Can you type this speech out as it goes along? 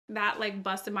That like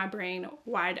busted my brain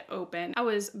wide open. I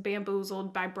was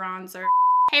bamboozled by bronzer.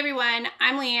 Hey everyone,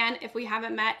 I'm Leighann. If we have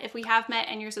met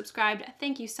and you're subscribed,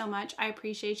 thank you so much. I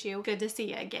appreciate you. Good to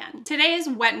see you again. Today is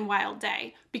Wet n Wild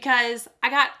Day because I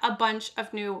got a bunch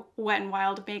of new Wet n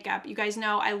Wild makeup. You guys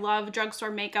know I love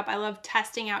drugstore makeup. I love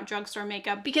testing out drugstore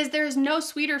makeup because there is no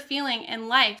sweeter feeling in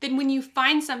life than when you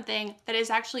find something that is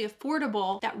actually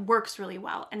affordable that works really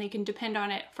well and you can depend on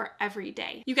it for every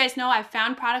day. You guys know I've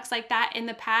found products like that in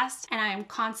the past and I am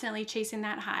constantly chasing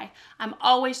that high. I'm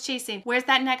always chasing, where's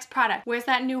that next product? Where's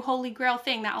that new holy grail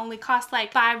thing that only costs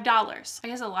like $5? I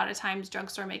guess a lot of times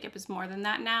drugstore makeup is more than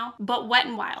that now, but Wet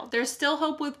n Wild. There's still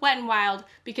hope with Wet n Wild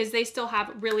because they still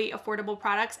have really affordable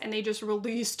products and they just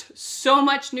released so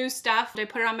much new stuff. I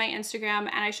put it on my Instagram and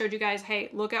I showed you guys, hey,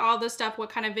 look at all this stuff.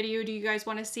 What kind of video do you guys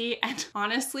want to see? And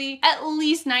honestly, at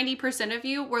least 90% of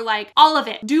you were like, all of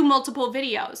it, do multiple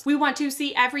videos. We want to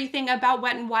see everything about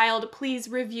Wet n Wild. Please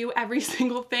review every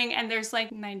single thing. And there's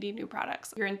like 90 new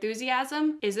products. Your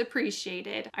enthusiasm is appreciated.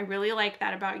 I really like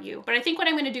that about you. But I think what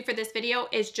I'm going to do for this video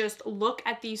is just look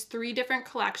at these 3 different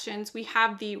collections. We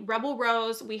have the Rebel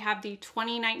Rose, we have the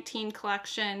 2019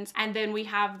 collections, and then we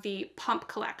have the Pump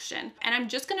collection. And I'm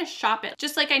just going to shop it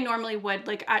just like I normally would,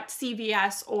 like at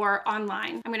CVS or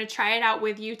online. I'm going to try it out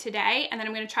with you today, and then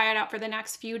I'm going to try it out for the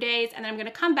next few days, and then I'm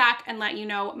going to come back and let you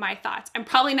know my thoughts. I'm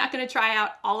probably not going to try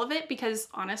out all of it because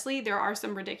honestly, there are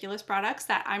some ridiculous products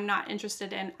that I'm not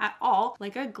interested in at all,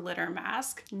 like a glitter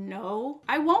mask. No,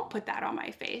 I won't put that on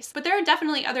my face. But there are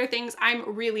definitely other things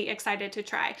I'm really excited to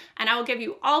try, and I will give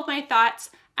you all of my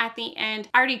thoughts at the end.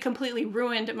 I already completely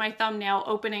ruined my thumbnail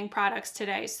opening products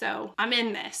today, so I'm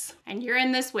in this and you're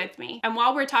in this with me. And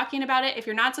while we're talking about it, if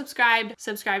you're not subscribed,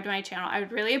 subscribe to my channel. I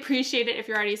would really appreciate it if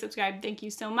you're already subscribed. Thank you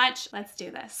so much. Let's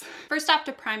do this. First off,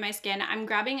 to prime my skin, I'm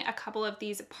grabbing a couple of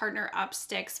these Partner Up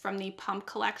sticks from the Pump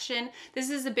collection. This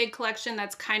is a big collection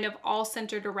that's kind of all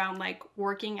centered around like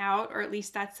working out, or at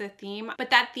least that's the theme. But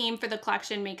that theme for the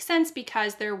collection makes sense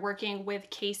because they're working with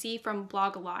Casey from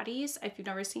Blogilates. If you've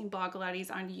never seen Blogilates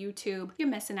on YouTube, you're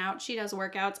missing out. She does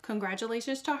workouts.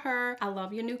 Congratulations to her. I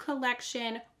love your new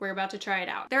collection. We're about to try it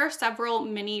out. There are several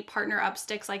mini Partner Up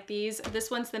sticks like these.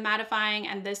 This one's the mattifying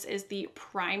and this is the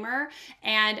primer.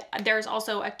 And there's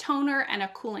also a toner and a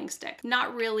cooling stick.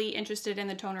 Not really interested in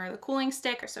the toner or the cooling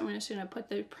stick, so I'm just gonna put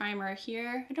the primer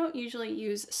here. I don't usually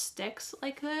use sticks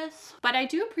like this, but I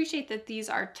do appreciate that these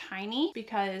are tiny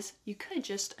because you could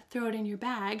just throw it in your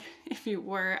bag if you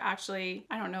were actually,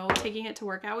 I don't know, taking it to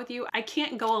work out with you. I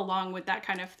can't go along with that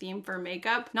kind of theme for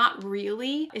makeup. Not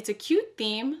really. It's a cute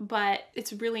theme, but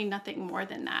it's really nothing more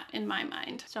than that in my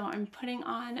mind. So I'm putting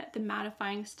on the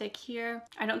mattifying stick here.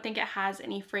 I don't think it has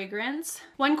any fragrance.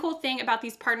 One cool thing about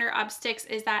these Partner Up sticks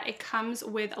is that it comes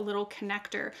with a little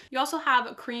connector. You also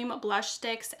have cream blush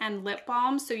sticks and lip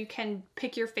balms, so you can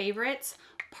pick your favorites,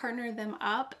 partner them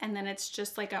up, and then it's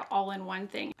just like an all-in-one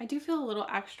thing. I do feel a little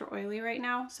extra oily right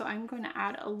now, so I'm going to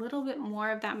add a little bit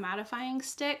more of that mattifying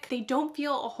stick. They don't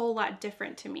feel a whole lot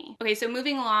different to me. Okay, so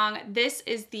moving along, this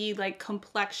is the like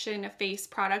complexion face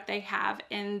product they have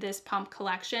in this Pump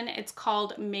collection. It's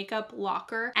called Makeup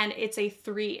Locker and it's a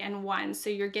 3-in-1. So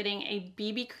you're getting a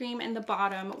BB cream in the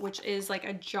bottom, which is like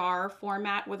a jar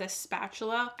format with a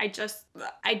spatula.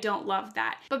 I don't love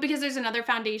that. But because there's another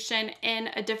foundation in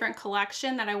a different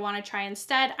collection that I want to try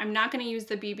instead, I'm not going to use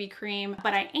the BB cream,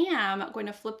 but I am going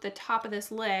to flip the top of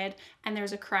this lid and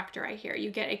there's a corrector right here. You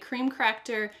get a cream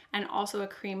corrector and also a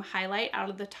cream highlight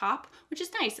out of the top, which is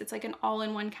nice. It's like an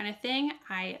all-in-one kind of thing.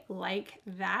 I like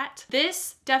that.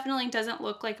 This definitely doesn't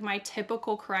look like my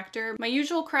typical corrector. My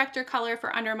usual corrector color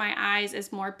for under my eyes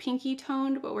is more pinky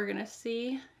toned, but we're gonna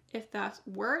see if that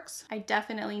works. I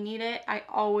definitely need it. I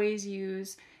always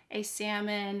use a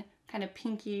salmon kind of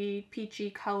pinky peachy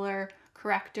color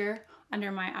corrector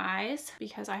under my eyes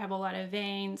because I have a lot of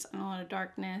veins and a lot of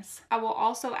darkness. I will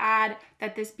also add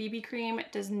that this BB cream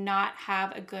does not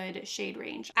have a good shade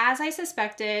range. As I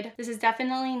suspected, this is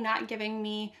definitely not giving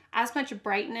me as much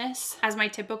brightness as my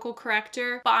typical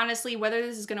corrector, but honestly, whether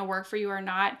this is gonna work for you or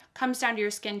not comes down to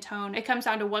your skin tone. It comes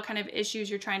down to what kind of issues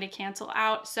you're trying to cancel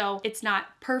out. So it's not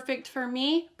perfect for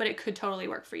me, but it could totally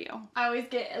work for you. I always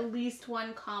get at least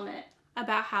one comment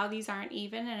about how these aren't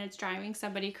even and it's driving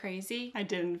somebody crazy. I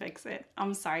didn't fix it.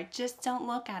 I'm sorry, just don't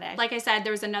look at it. Like I said,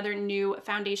 there was another new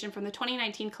foundation from the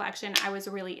 2019 collection I was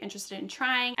really interested in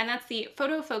trying, and that's the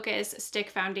Photo Focus Stick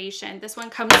Foundation. This one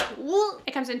comes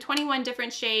in 21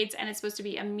 different shades and it's supposed to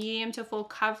be a medium to full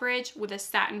coverage with a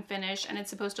satin finish, and it's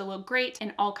supposed to look great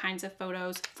in all kinds of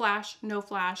photos, flash, no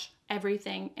flash,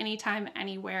 everything, anytime,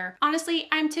 anywhere. Honestly,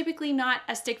 I'm typically not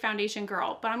a stick foundation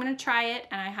girl, but I'm gonna try it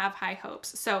and I have high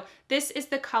hopes. So this is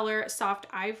the color Soft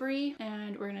Ivory,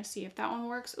 and we're gonna see if that one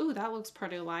works. Ooh, that looks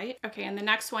pretty light. Okay, and the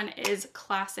next one is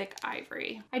Classic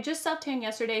Ivory. I just self-tanned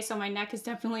yesterday, so my neck is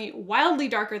definitely wildly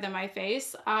darker than my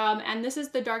face. And this is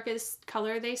the darkest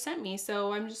color they sent me,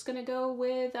 so I'm just gonna go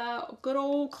with good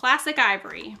old Classic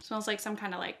Ivory. Smells like some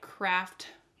kind of like craft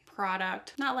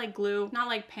product, not like glue, not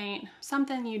like paint,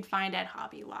 something you'd find at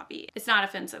Hobby Lobby. It's not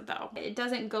offensive though. It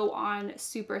doesn't go on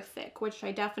super thick, which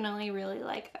I definitely really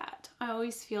like that. I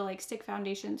always feel like stick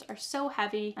foundations are so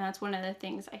heavy, and that's one of the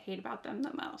things I hate about them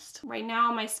the most. Right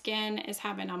now my skin is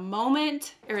having a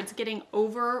moment, or it's getting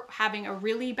over having a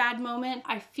really bad moment.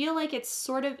 I feel like it's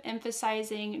sort of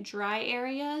emphasizing dry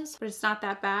areas, but it's not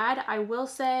that bad. I will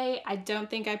say I don't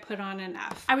think I put on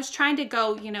enough. I was trying to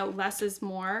go, you know, less is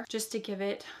more, just to give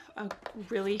it a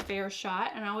really fair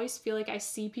shot, and I always feel like I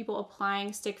see people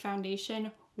applying stick foundation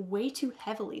way too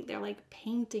heavily. They're like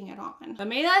painting it on, but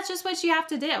maybe that's just what you have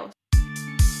to do.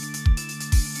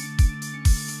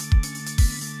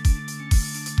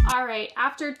 All right,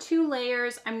 after 2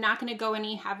 layers, I'm not gonna go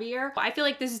any heavier. I feel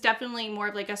like this is definitely more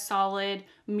of like a solid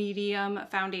medium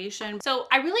foundation. So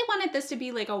I really wanted this to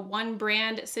be like a one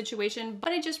brand situation,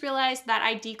 but I just realized that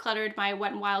I decluttered my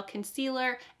Wet n Wild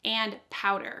concealer and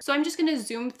powder. So I'm just gonna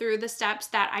zoom through the steps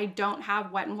that I don't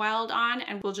have Wet n Wild on,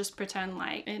 and we'll just pretend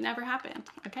like it never happened,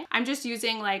 okay? I'm just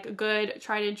using like good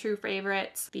tried and true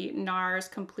favorites, the NARS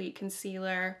Complete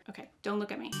Concealer. Okay, don't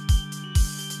look at me.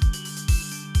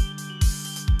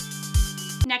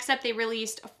 Next up, they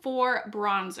released 4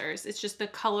 bronzers. It's just the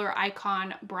Color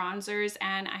Icon bronzers,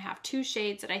 and I have 2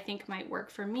 shades that I think might work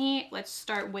for me. Let's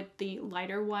start with the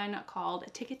lighter one called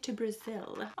Ticket to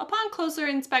Brazil. Upon closer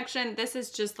inspection, this is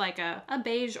just like a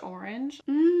beige orange.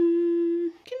 Can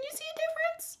you see a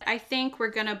difference? I think we're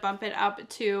gonna bump it up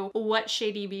to What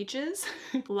Shady Beaches.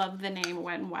 Love the name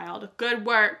Wet n Wild. Good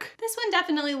work. This one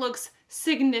definitely looks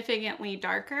significantly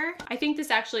darker. I think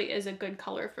this actually is a good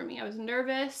color for me. I was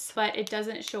nervous, but it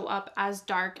doesn't show up as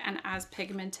dark and as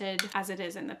pigmented as it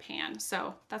is in the pan.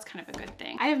 So that's kind of a good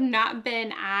thing. I have not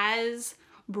been as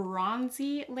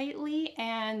bronzy lately,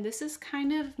 and this is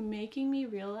kind of making me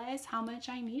realize how much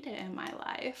I need it in my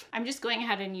life. I'm just going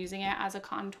ahead and using it as a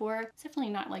contour. It's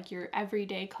definitely not like your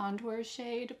everyday contour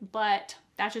shade, but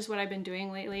that's just what I've been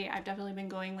doing lately. I've definitely been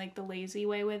going like the lazy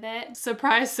way with it.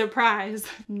 Surprise, surprise,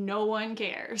 no one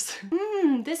cares.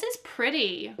 This is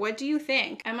pretty. What do you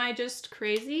think? Am I just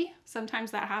crazy?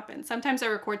 Sometimes that happens. Sometimes I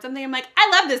record something, I'm like, I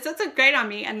love this, that's so great on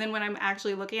me. And then when I'm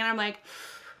actually looking at it, I'm like,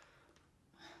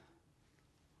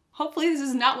 hopefully this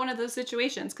is not one of those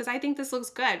situations, because I think this looks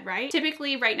good, right?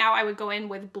 Typically right now I would go in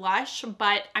with blush,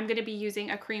 but I'm gonna be using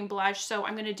a cream blush, so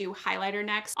I'm gonna do highlighter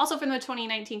next. Also from the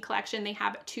 2019 collection, they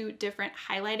have 2 different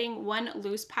highlighting, one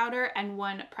loose powder and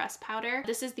one pressed powder.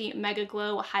 This is the Mega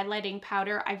Glow highlighting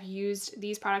powder. I've used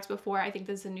these products before. I think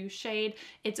this is a new shade.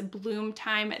 It's Bloom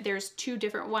Time. There's 2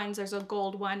 different ones. There's a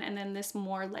gold one and then this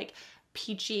more like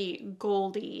peachy,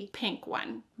 goldy pink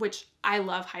one, which I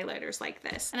love highlighters like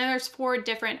this. And then there's 4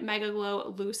 different Mega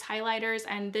Glow loose highlighters,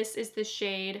 and this is the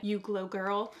shade You Glow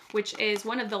Girl, which is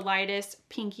one of the lightest,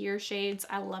 pinkier shades.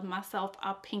 I love myself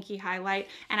a pinky highlight,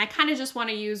 and I kind of just want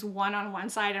to use one on one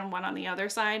side and one on the other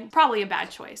side. Probably a bad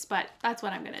choice, but that's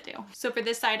what I'm gonna do. So for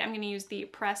this side, I'm gonna use the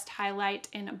pressed highlight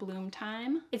in Bloom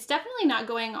Time. It's definitely not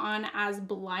going on as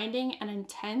blinding and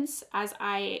intense as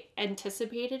I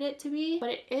anticipated it to be,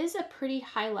 but it is a pretty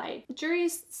highlight. The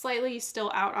jury's slightly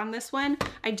still out on this one.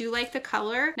 I do like the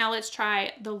color. Now let's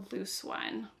try the loose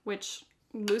one, which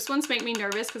loose ones make me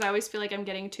nervous because I always feel like I'm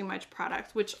getting too much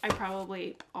product, which I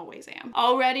probably always am.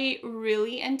 Already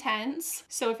really intense.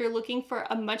 So if you're looking for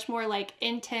a much more like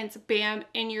intense, bam,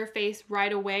 in your face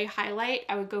right away highlight,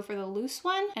 I would go for the loose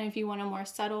one. And if you want a more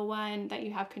subtle one that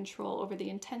you have control over the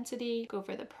intensity, go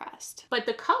for the pressed. But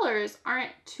the colors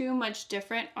aren't too much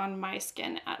different on my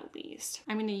skin at least.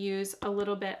 I'm gonna use a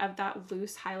little bit of that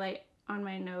loose highlight on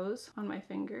my nose, on my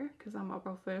finger, because I'm a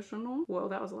professional. Whoa,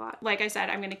 that was a lot. Like I said,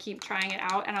 I'm gonna keep trying it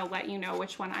out and I'll let you know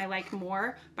which one I like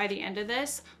more by the end of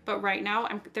this. But right now,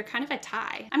 they're kind of a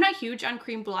tie. I'm not huge on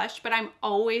cream blush, but I'm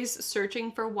always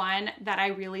searching for one that I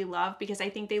really love because I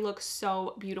think they look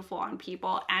so beautiful on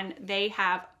people, and they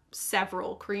have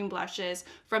several cream blushes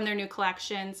from their new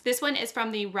collections. This one is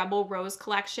from the Rebel Rose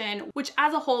collection, which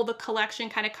as a whole, the collection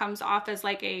kind of comes off as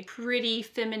like a pretty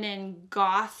feminine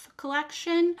goth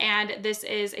collection. And this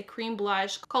is a cream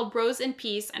blush called Rose and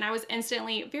Peace. And I was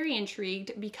instantly very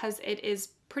intrigued because it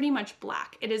is pretty much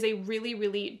black. It is a really,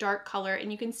 really dark color,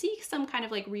 and you can see some kind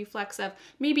of like reflex of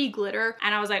maybe glitter.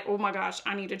 And I was like, oh my gosh,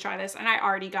 I need to try this. And I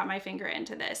already got my finger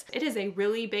into this. It is a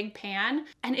really big pan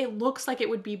and it looks like it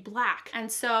would be black.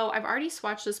 And so I've already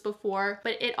swatched this before,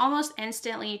 but it almost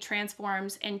instantly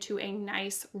transforms into a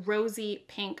nice rosy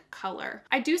pink color.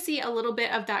 I do see a little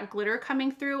bit of that glitter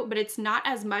coming through, but it's not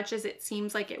as much as it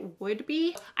seems like it would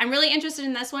be. I'm really interested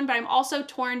in this one, but I'm also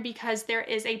torn because there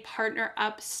is a Partner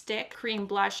Up Stick cream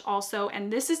blush also,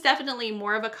 and this is definitely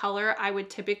more of a color I would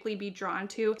typically be drawn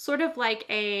to, sort of like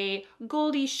a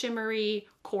goldy shimmery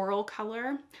coral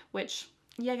color, which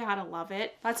you gotta love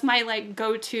it. That's my like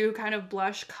go-to kind of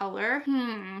blush color.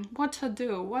 What to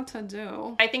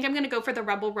do? I think I'm gonna go for the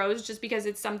Rebel Rose just because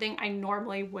it's something I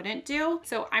normally wouldn't do.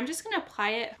 So I'm just gonna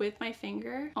apply it with my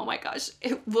finger. Oh my gosh,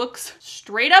 it looks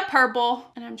straight up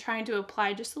purple. And I'm trying to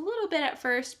apply just a little bit at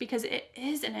first because it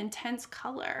is an intense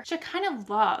color, which I kind of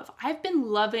love. I've been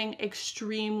loving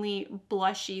extremely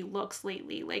blushy looks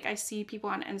lately. Like I see people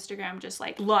on Instagram just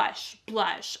like blush,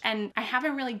 and I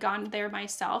haven't really gone there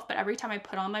myself, but every time I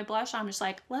put on my blush, I'm just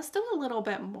like, let's do a little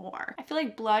bit more. I feel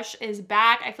like blush is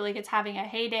back. I feel like it's having a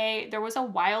heyday. There was a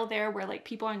while there where like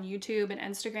people on YouTube and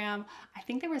Instagram, I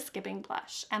think they were skipping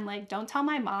blush, and like, don't tell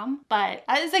my mom, but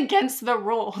that is against the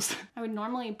rules. I would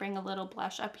normally bring a little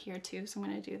blush up here too, so I'm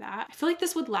gonna do that. I feel like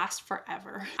this would last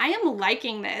forever. I am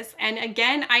liking this, and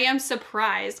again, I am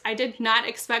surprised. I did not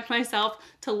expect myself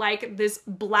to like this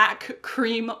black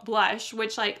cream blush,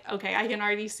 which like, okay, I can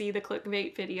already see the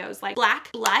clickbait videos like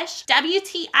black blush,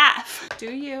 WTF.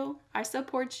 Do you? I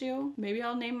support you. Maybe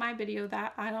I'll name my video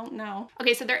that. I don't know.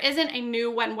 Okay, so there isn't a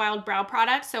new Wet n Wild brow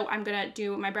product, so I'm gonna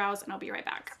do my brows and I'll be right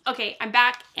back. Okay, I'm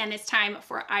back and it's time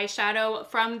for eyeshadow.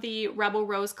 From the Rebel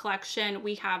Rose collection,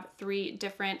 we have 3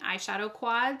 different eyeshadow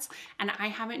quads, and I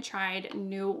haven't tried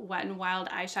new Wet n Wild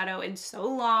eyeshadow in so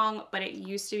long, but it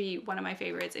used to be one of my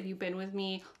favorites. If you've been with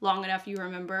me long enough, you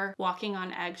remember Walking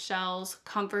on Eggshells,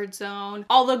 Comfort Zone,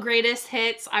 all the greatest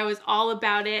hits. I was all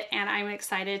about it, and I'm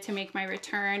excited to make my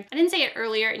return. I didn't say it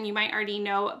earlier, and you might already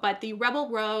know, but the Rebel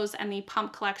Rose and the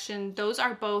Pump collection, those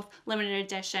are both limited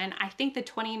edition. I think the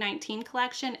 2019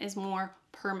 collection is more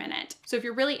permanent. So if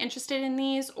you're really interested in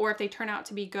these, or if they turn out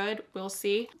to be good, we'll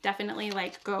see. Definitely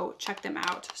like go check them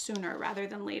out sooner rather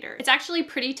than later. It's actually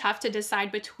pretty tough to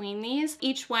decide between these.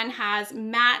 Each one has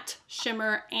matte,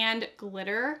 shimmer, and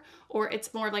glitter, or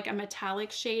it's more like a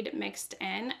metallic shade mixed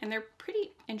in, and they're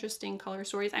pretty interesting color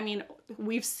stories. I mean,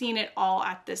 we've seen it all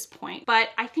at this point, but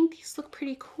I think these look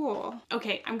pretty cool.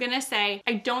 Okay, I'm gonna say,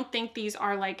 I don't think these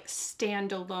are like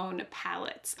standalone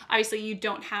palettes. Obviously, you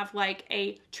don't have like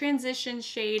a transition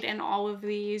shade in all of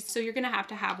these, so you're gonna have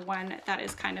to have one that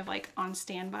is kind of like on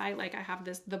standby. Like I have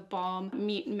this, the Balm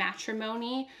Meet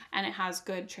Matrimony, and it has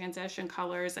good transition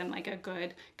colors and like a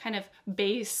good kind of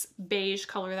base beige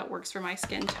color that works for my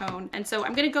skin tone. And so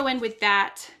I'm gonna go in with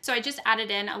that. So I just added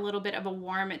in a little bit of a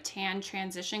warm tan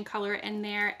transition color in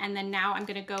there, and then now I'm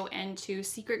gonna go into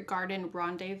Secret Garden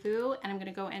Rendezvous, and I'm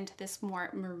gonna go into this more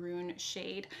maroon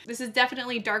shade. This is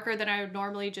definitely darker than I would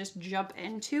normally just jump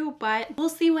into, but we'll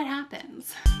see what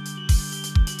happens.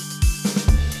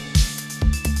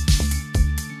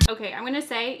 Okay, I'm gonna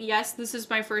say, yes, this is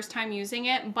my first time using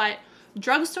it, but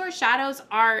drugstore shadows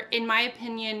are, in my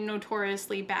opinion,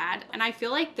 notoriously bad. And I feel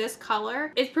like this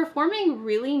color is performing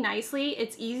really nicely.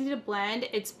 It's easy to blend,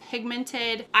 it's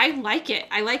pigmented. I like it.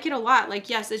 I like it a lot. Like,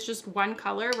 yes, it's just one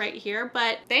color right here,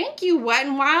 but thank you, Wet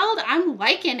n Wild. I'm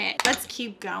liking it. Let's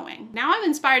keep going. Now I'm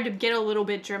inspired to get a little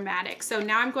bit dramatic. So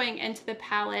now I'm going into the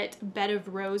palette Bed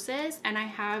of Roses, and I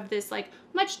have this like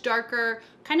much darker,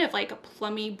 kind of like a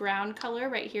plummy brown color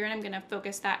right here, and I'm gonna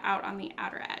focus that out on the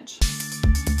outer edge.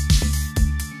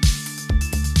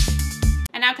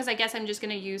 And now, because I guess I'm just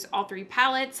gonna use all 3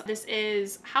 palettes, this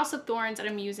is House of Thorns, and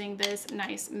I'm using this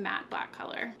nice matte black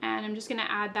color. And I'm just gonna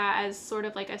add that as sort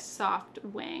of like a soft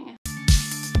wing.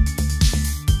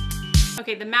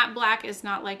 Okay, the matte black is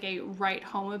not like a write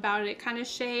home about it kind of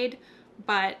shade,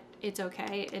 but it's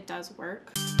okay, it does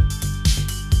work.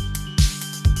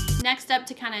 Next up,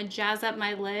 to kind of jazz up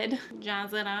my lid,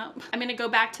 jazz it up, I'm gonna go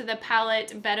back to the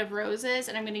palette Bed of Roses,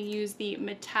 and I'm gonna use the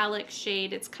metallic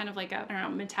shade. It's kind of like a, I don't know,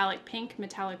 metallic pink,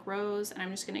 metallic rose, and I'm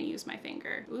just gonna use my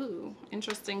finger. Ooh,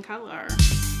 interesting color.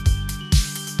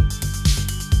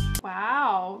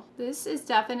 Wow, this is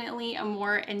definitely a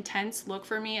more intense look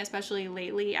for me, especially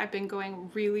lately. I've been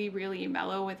going really, really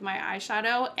mellow with my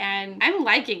eyeshadow, and I'm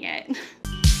liking it.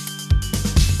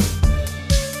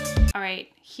 All right,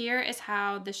 here is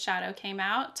how the shadow came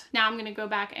out. Now I'm gonna go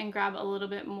back and grab a little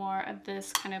bit more of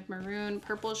this kind of maroon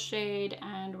purple shade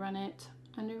and run it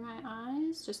under my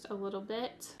eyes, just a little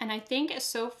bit. And I think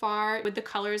so far with the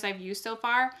colors I've used so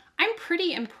far, I'm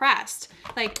pretty impressed.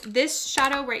 Like this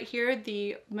shadow right here,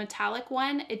 the metallic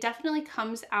one, it definitely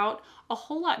comes out a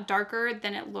whole lot darker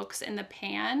than it looks in the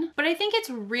pan, but I think it's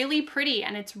really pretty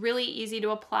and it's really easy to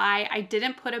apply. I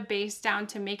didn't put a base down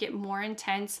to make it more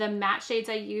intense. The matte shades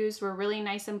I used were really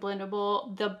nice and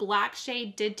blendable. The black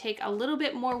shade did take a little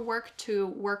bit more work to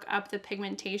work up the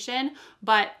pigmentation,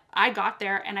 but I got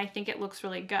there and I think it looks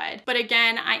really good. But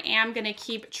again, I am gonna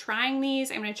keep trying these.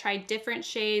 I'm gonna try different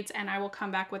shades and I will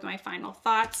come back with my final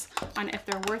thoughts on if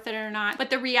they're worth it or not. But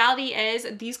the reality is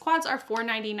these quads are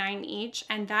 $4.99 each,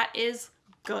 and that is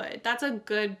good. That's a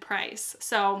good price.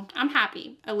 So I'm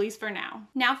happy, at least for now.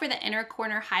 Now for the inner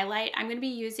corner highlight, I'm gonna be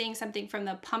using something from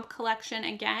the Pump collection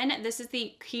again. This is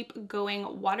the Keep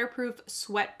Going Waterproof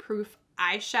Sweatproof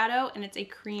eyeshadow, and it's a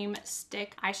cream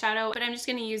stick eyeshadow, but I'm just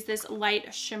gonna use this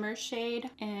light shimmer shade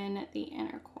in the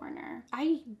inner corner.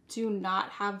 I do not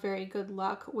have very good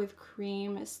luck with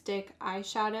cream stick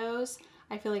eyeshadows.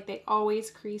 I feel like they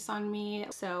always crease on me.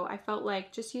 So I felt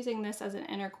like just using this as an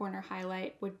inner corner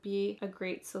highlight would be a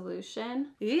great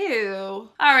solution. Ew.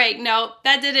 All right, no,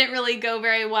 that didn't really go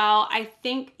very well. I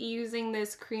think using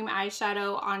this cream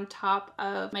eyeshadow on top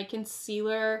of my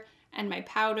concealer and my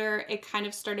powder, it kind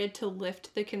of started to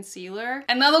lift the concealer,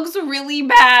 and that looks really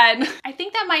bad. I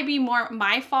think that might be more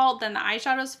my fault than the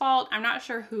eyeshadow's fault. I'm not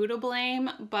sure who to blame,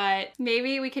 but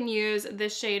maybe we can use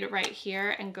this shade right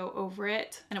here and go over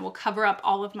it, and it will cover up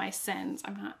all of my sins.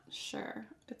 I'm not sure.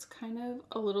 It's kind of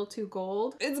a little too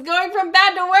gold. It's going from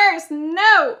bad to worse.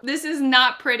 No, this is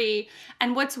not pretty.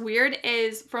 And what's weird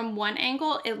is from one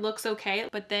angle, it looks okay.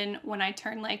 But then when I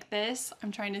turn like this,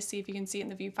 I'm trying to see if you can see it in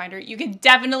the viewfinder. You can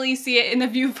definitely see it in the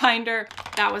viewfinder.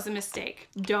 That was a mistake.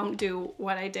 Don't do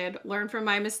what I did. Learn from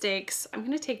my mistakes. I'm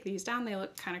gonna take these down. They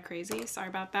look kind of crazy. Sorry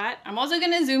about that. I'm also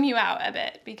gonna zoom you out a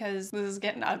bit because this is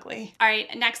getting ugly. All right,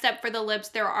 next up for the lips,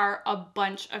 there are a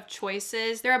bunch of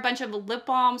choices. There are a bunch of lip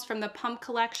balms from the Pump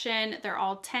collection. They're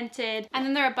all tinted. And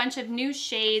then there are a bunch of new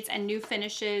shades and new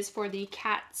finishes for the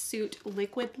Cat Suit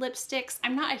liquid lipsticks.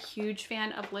 I'm not a huge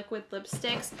fan of liquid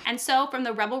lipsticks. And so from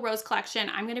the Rebel Rose collection,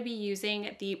 I'm gonna be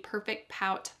using the Perfect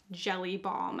Pout Jelly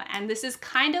Balm. And this is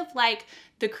kind of like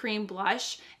the cream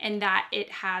blush in that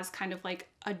it has kind of like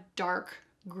a dark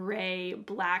gray,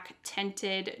 black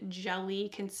tinted jelly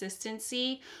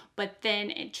consistency, but then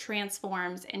it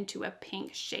transforms into a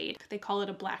pink shade. They call it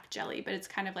a black jelly, but it's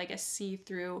kind of like a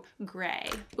see-through gray.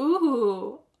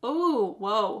 Ooh. Oh,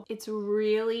 whoa. It's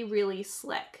really, really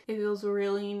slick. It feels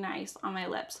really nice on my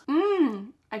lips.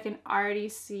 I can already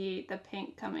see the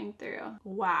pink coming through.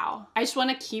 Wow. I just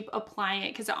want to keep applying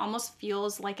it because it almost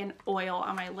feels like an oil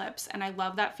on my lips, and I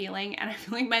love that feeling. And I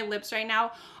feel like my lips right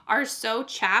now are so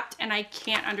chapped and I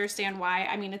can't understand why.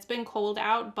 I mean, it's been cold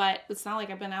out, but it's not like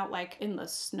I've been out like in the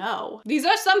snow. These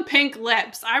are some pink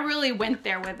lips. I really went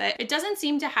there with it. It doesn't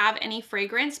seem to have any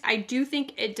fragrance. I do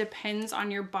think it depends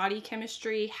on your body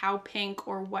chemistry, how pink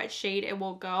or what shade it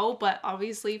will go. But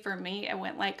obviously for me, it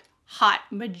went like hot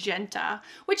magenta,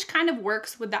 which kind of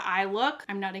works with the eye look.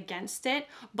 I'm not against it,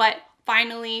 but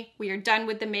finally, we are done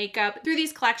with the makeup. Through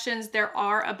these collections, there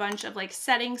are a bunch of like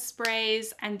setting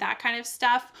sprays and that kind of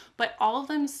stuff, but all of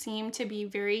them seem to be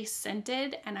very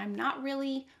scented, and I'm not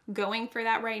really going for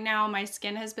that right now. My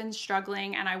skin has been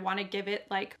struggling and I want to give it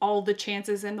like all the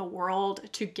chances in the world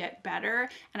to get better.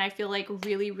 And I feel like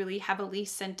really, really heavily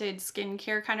scented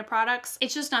skincare kind of products,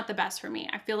 it's just not the best for me.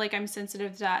 I feel like I'm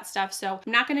sensitive to that stuff, so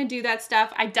I'm not going to do that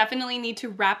stuff. I definitely need to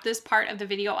wrap this part of the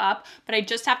video up, but I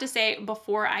just have to say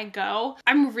before I go,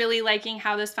 I'm really liking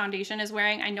how this foundation is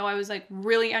wearing. I know I was like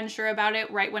really unsure about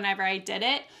it right whenever I did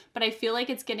it, but I feel like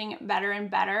it's getting better and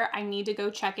better. I need to go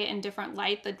check it in different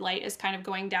light. The light is kind of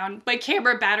going down. My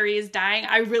camera battery is dying.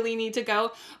 I really need to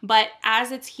go. But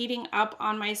as it's heating up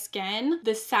on my skin,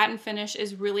 the satin finish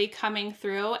is really coming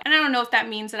through. And I don't know if that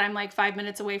means that I'm like 5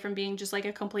 minutes away from being just like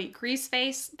a complete grease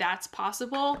face. That's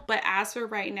possible. But as for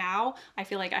right now, I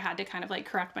feel like I had to kind of like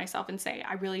correct myself and say,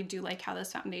 I really do like how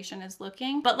this foundation is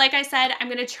looking. But like I said, I'm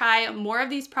gonna try more of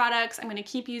these products. I'm gonna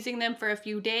keep using them for a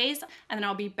few days, and then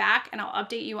I'll be back and I'll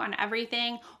update you on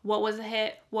everything. What was a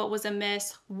hit, what was a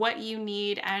miss, what you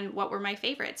need, and what were my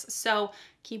favorites. So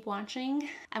keep watching,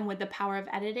 and with the power of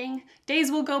editing,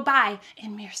 days will go by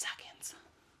in mere seconds.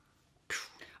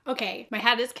 Okay, my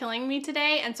head is killing me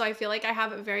today, and so I feel like I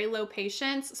have very low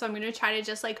patience, so I'm gonna try to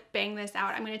just like bang this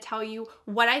out. I'm gonna tell you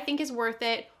what I think is worth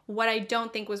it, what I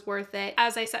don't think was worth it.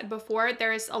 As I said before,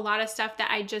 there's a lot of stuff that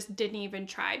I just didn't even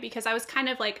try because I was kind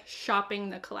of like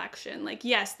shopping the collection. Like,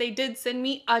 yes, they did send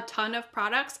me a ton of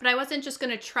products, but I wasn't just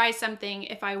gonna try something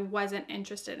if I wasn't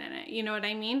interested in it. You know what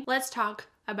I mean? Let's talk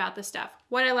about the stuff.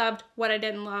 What I loved, what I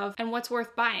didn't love, and what's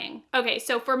worth buying. Okay,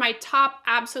 so for my top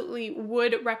absolutely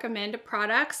would recommend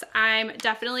products, I'm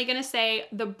definitely gonna say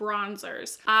the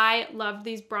bronzers. I love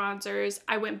these bronzers.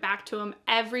 I went back to them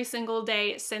every single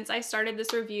day since I started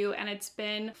this review, and it's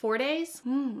been 4 days?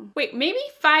 Wait, maybe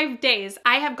 5 days.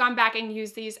 I have gone back and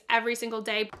used these every single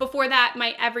day. Before that,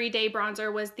 my everyday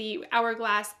bronzer was the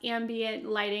Hourglass Ambient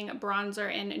Lighting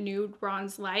Bronzer in Nude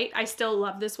Bronze Light. I still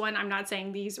love this one. I'm not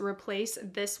saying these replace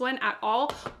this one at all,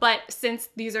 but since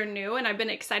these are new and I've been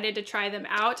excited to try them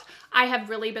out, I have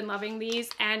really been loving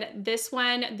these. And this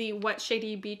one, the Wet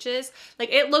Shady Beaches,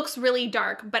 like it looks really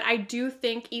dark, but I do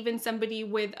think even somebody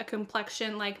with a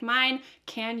complexion like mine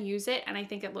can use it, and I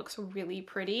think it looks really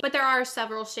pretty. But there are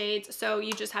several shades, so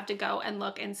you just have to go and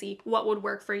look and see what would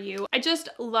work for you. I just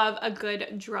love a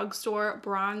good drugstore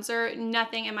bronzer.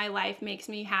 Nothing in my life makes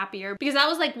me happier, because that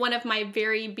was like one of my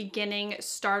very beginning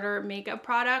starter makeup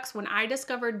products. When I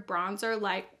discovered bronzer,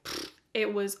 like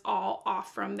it was all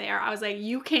off from there. I was like,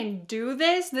 you can do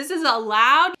this? This is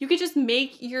allowed? You could just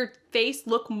make your face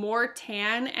look more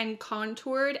tan and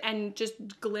contoured and just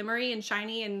glimmery and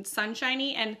shiny and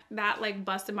sunshiny, and that like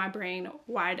busted my brain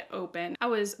wide open. I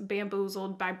was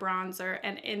bamboozled by bronzer,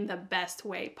 and in the best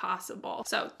way possible.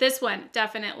 So this one,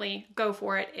 definitely go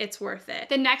for it. It's worth it.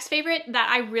 The next favorite that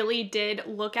I really did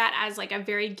look at as like a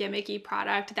very gimmicky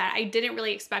product that I didn't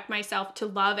really expect myself to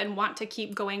love and want to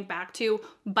keep going back to,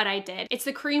 but I did. It's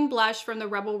the cream blush from the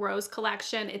Rebel Rose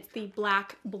collection. It's the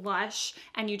black blush,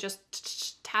 and you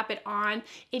just tap it on.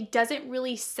 It doesn't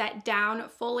really set down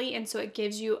fully, and so it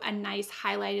gives you a nice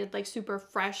highlighted, like super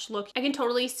fresh look. I can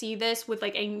totally see this with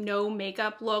like a no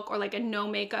makeup look, or like a no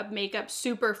makeup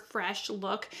super fresh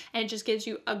look, and it just gives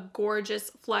you a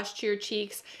gorgeous flush to your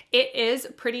cheeks. It is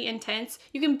pretty intense.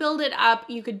 You can build it up,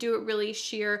 you could do it really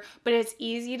sheer, but it's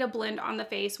easy to blend on the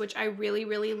face, which I really,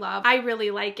 really love. I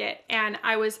really like it, and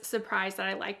I was surprised that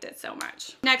I liked it so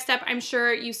much. Next up, I'm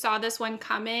sure you saw this one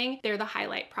coming. They're the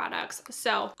highlight products.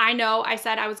 So I know I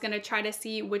said I was gonna try to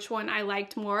see which one I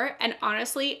liked more, and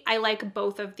honestly, I like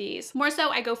both of these. More so,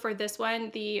 I go for this one,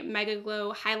 the Mega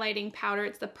Glow Highlighting Powder.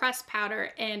 It's the pressed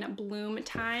powder in Bloom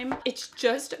Time. It's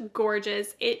just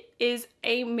gorgeous. It is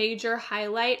a major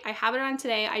highlight. I have it on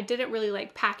today. I didn't really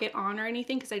like pack it on or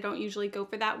anything because I don't usually go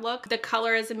for that look. The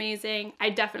color is amazing.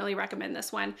 I definitely recommend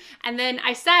this one. And then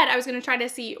I said I was gonna try to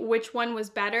see which one was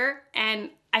better, and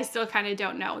I still kind of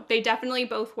don't know. They definitely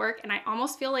both work, and I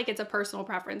almost feel like it's a personal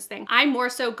preference thing. I more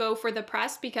so go for the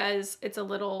press because it's a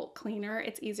little cleaner,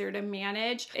 it's easier to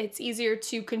manage, it's easier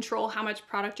to control how much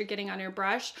product you're getting on your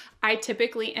brush. I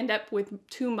typically end up with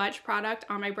too much product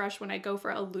on my brush when I go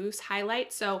for a loose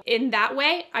highlight, so in that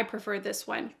way, I prefer this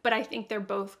one, but I think they're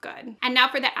both good. And now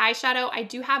for the eyeshadow, I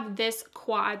do have this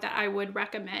quad that I would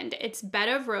recommend. It's Bed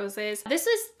of Roses. This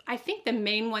is, I think, the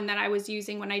main one that I was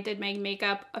using when I did my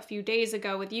makeup a few days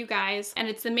ago with you guys, and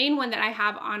it's the main one that I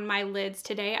have on my lids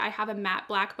today. I have a matte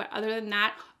black, but other than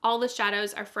that, all the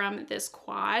shadows are from this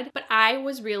quad. But I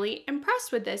was really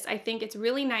impressed with this. I think it's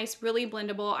really nice, really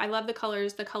blendable. I love the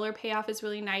colors. The color payoff is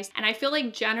really nice. And I feel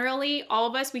like generally all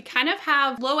of us, we kind of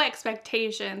have low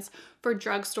expectations for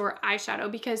drugstore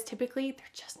eyeshadow because typically they're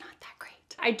just not that great.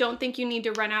 I don't think you need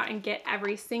to run out and get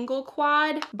every single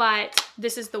quad, but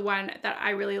this is the one that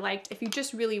I really liked if you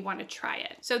just really want to try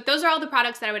it. So those are all the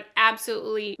products that I would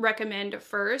absolutely recommend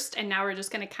first, and now we're just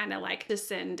gonna kind of like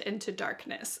descend into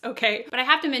darkness, okay? But I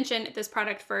have to mention this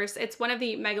product first. It's one of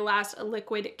the Mega Last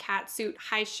Liquid Catsuit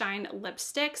High Shine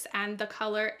lipsticks, and the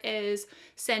color is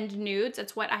Send Nudes.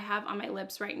 It's what I have on my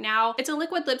lips right now. It's a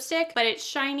liquid lipstick, but it's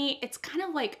shiny. It's kind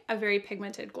of like a very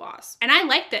pigmented gloss. And I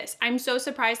like this. I'm so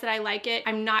surprised that I like it.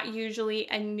 I'm not usually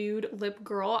a nude lip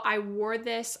girl. I wore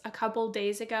this a couple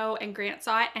days ago and Grant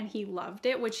saw it and he loved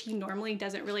it, which he normally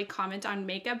doesn't really comment on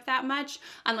makeup that much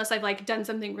unless I've like done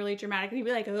something really dramatic and he'd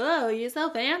be like, oh, you're so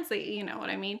fancy, you know what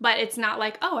I mean? But it's not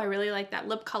like, oh, I really like that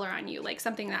lip color on you, like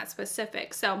something that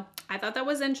specific. So I thought that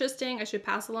was interesting. I should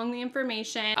pass along the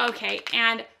information. Okay,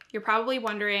 and you're probably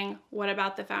wondering, what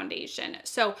about the foundation?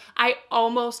 So I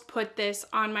almost put this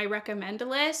on my recommend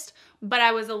list, but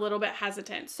I was a little bit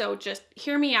hesitant. So just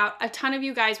hear me out. A ton of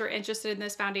you guys were interested in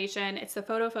this foundation. It's the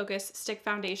Photo Focus Stick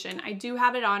Foundation. I do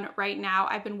have it on right now.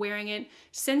 I've been wearing it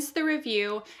since the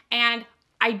review, and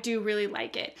I do really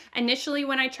like it. Initially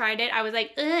when I tried it, I was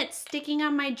like, ugh, it's sticking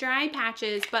on my dry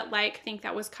patches, but like, I think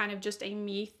that was kind of just a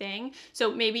me thing.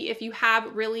 So maybe if you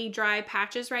have really dry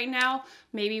patches right now,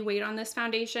 maybe wait on this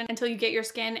foundation until you get your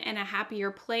skin in a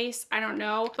happier place. I don't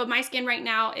know, but my skin right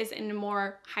now is in a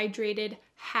more hydrated,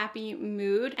 happy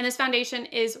mood. And this foundation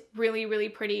is really, really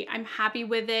pretty. I'm happy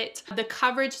with it. The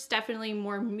coverage is definitely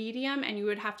more medium and you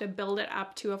would have to build it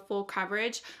up to a full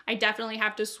coverage. I definitely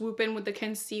have to swoop in with the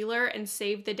concealer and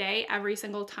save the day every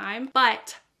single time,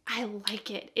 but I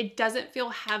like it. It doesn't feel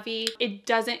heavy. It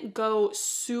doesn't go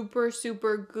super,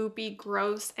 super goopy,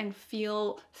 gross, and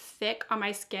feel thick on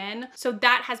my skin. So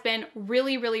that has been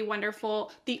really, really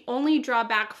wonderful. The only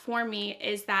drawback for me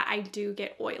is that I do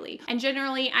get oily. And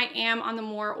generally I am on the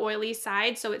more oily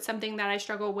side, so it's something that I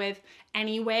struggle with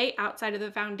anyway outside of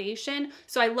the foundation.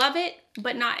 So I love it,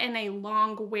 but not in a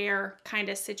long wear kind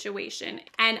of situation.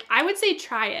 And I would say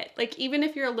try it. Like, even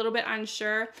if you're a little bit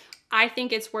unsure, I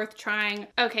think it's worth trying.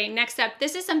 Okay, next up,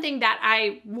 this is something that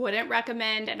I wouldn't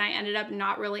recommend and I ended up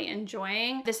not really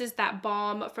enjoying. This is that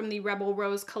balm from the Rebel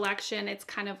Rose collection. It's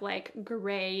kind of like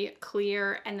gray,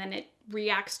 clear, and then it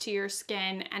reacts to your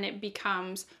skin and it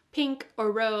becomes pink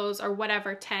or rose or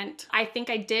whatever tint. I think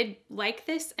I did like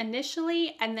this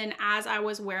initially, and then as I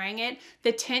was wearing it,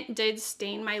 the tint did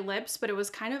stain my lips, but it was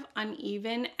kind of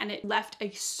uneven and it left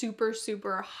a super,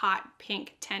 super hot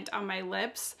pink tint on my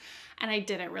lips. And I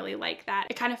didn't really like that.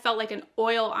 It kind of felt like an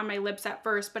oil on my lips at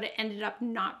first, but it ended up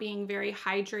not being very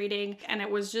hydrating and it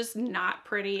was just not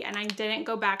pretty. And I didn't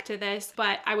go back to this,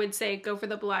 but I would say go for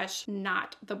the blush,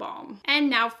 not the balm.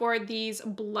 And now for these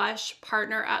blush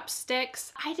Partner Up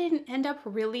sticks. I didn't end up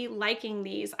really liking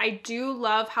these. I do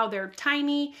love how they're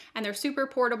tiny and they're super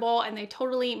portable and they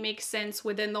totally make sense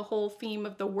within the whole theme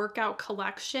of the workout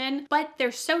collection, but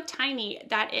they're so tiny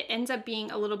that it ends up being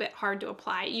a little bit hard to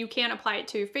apply. You can't apply it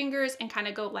to your fingers and kind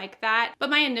of go like that. But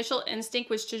my initial instinct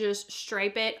was to just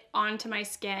stripe it onto my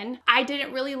skin. I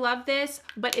didn't really love this,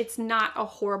 but it's not a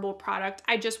horrible product.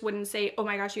 I just wouldn't say, oh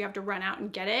my gosh, you have to run out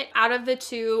and get it. Out of the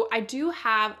two, I do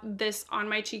have this on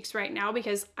my cheeks right now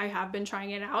because I have been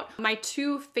trying it out. My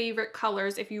two favorite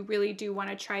colors, if you really do want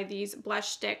to try these blush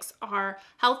sticks, are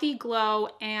Healthy Glow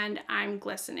and I'm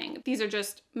Glistening. These are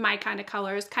just my kind of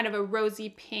colors, kind of a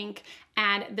rosy pink,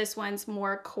 and this one's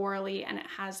more corally and it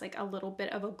has like a little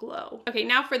bit of a glow. Okay,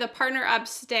 now for the Partner Up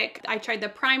stick, I tried the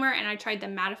primer and I tried the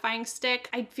mattifying stick.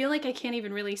 I feel like I can't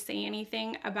even really say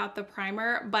anything about the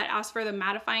primer, but as for the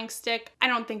mattifying stick, I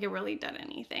don't think it really did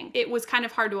anything. It was kind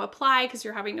of hard to apply because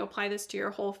you're having to apply this to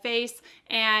your whole face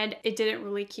and it didn't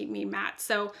really keep me matte.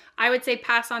 So I would say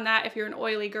pass on that if you're an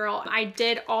oily girl. I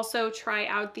did also try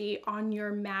out the On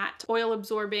Your Matte oil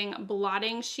absorbing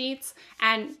blotting sheets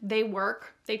and they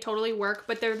work. They totally work,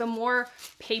 but they're the more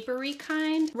papery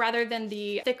kind rather than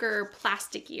the thicker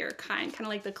plasticier kind of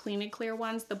like the Clean and Clear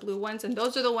ones, the blue ones, and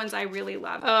those are the ones I really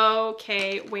love.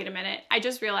 Okay, wait a minute. I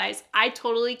just realized I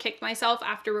totally kicked myself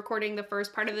after recording the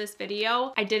first part of this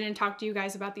video. I didn't talk to you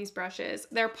guys about these brushes.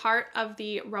 They're part of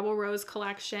the Rebel Rose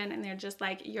collection and they're just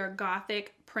like your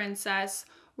gothic princess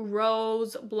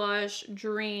rose blush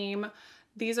dream.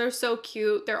 These are so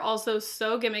cute. They're also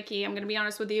so gimmicky. I'm gonna be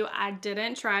honest with you, I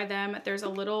didn't try them. There's a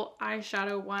little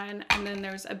eyeshadow one, and then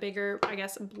there's a bigger, I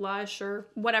guess, blush or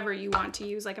whatever you want to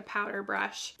use, like a powder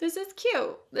brush. This is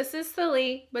cute. This is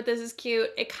silly, but this is cute.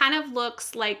 It kind of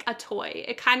looks like a toy.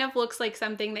 It kind of looks like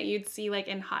something that you'd see like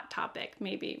in Hot Topic,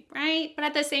 maybe, right? But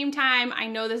at the same time, I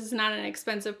know this is not an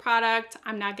expensive product.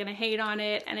 I'm not gonna hate on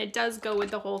it, and it does go with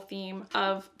the whole theme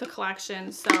of the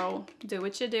collection, so do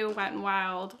what you do, Wet n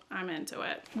Wild. I'm into it.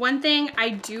 One thing I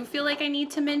do feel like I need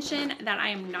to mention that I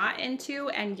am not into,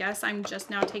 and yes, I'm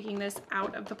just now taking this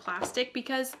out of the plastic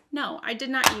because no, I did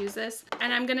not use this.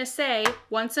 And I'm gonna say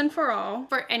once and for all,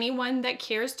 for anyone that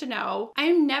cares to know, I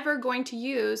am never going to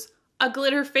use a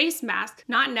glitter face mask.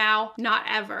 Not now, not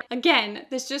ever. Again,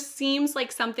 this just seems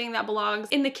like something that belongs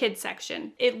in the kids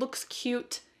section. It looks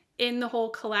cute in the whole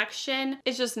collection.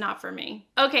 It's just not for me.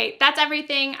 Okay, that's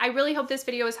everything. I really hope this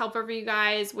video was helpful for you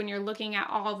guys when you're looking at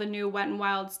all the new Wet n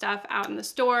Wild stuff out in the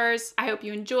stores. I hope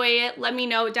you enjoy it. Let me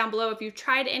know down below if you've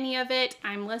tried any of it.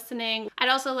 I'm listening. I'd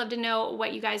also love to know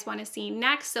what you guys want to see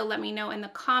next, so let me know in the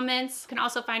comments. You can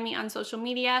also find me on social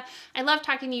media. I love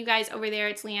talking to you guys over there.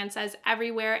 It's LeighAnnSays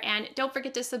everywhere, and don't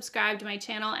forget to subscribe to my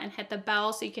channel and hit the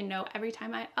bell so you can know every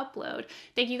time I upload.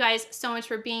 Thank you guys so much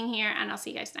for being here, and I'll see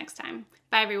you guys next time.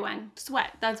 Bye everyone.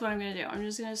 Sweat, that's what I'm gonna do. I'm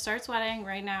just gonna start sweating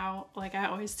right now like I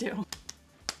always do.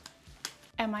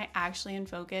 Am I actually in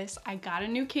focus? I got a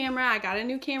new camera, I got a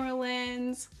new camera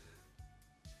lens.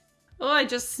 Oh, I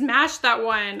just smashed that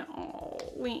one. Oh,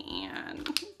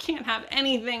 LeighAnn, can't have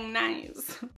anything nice.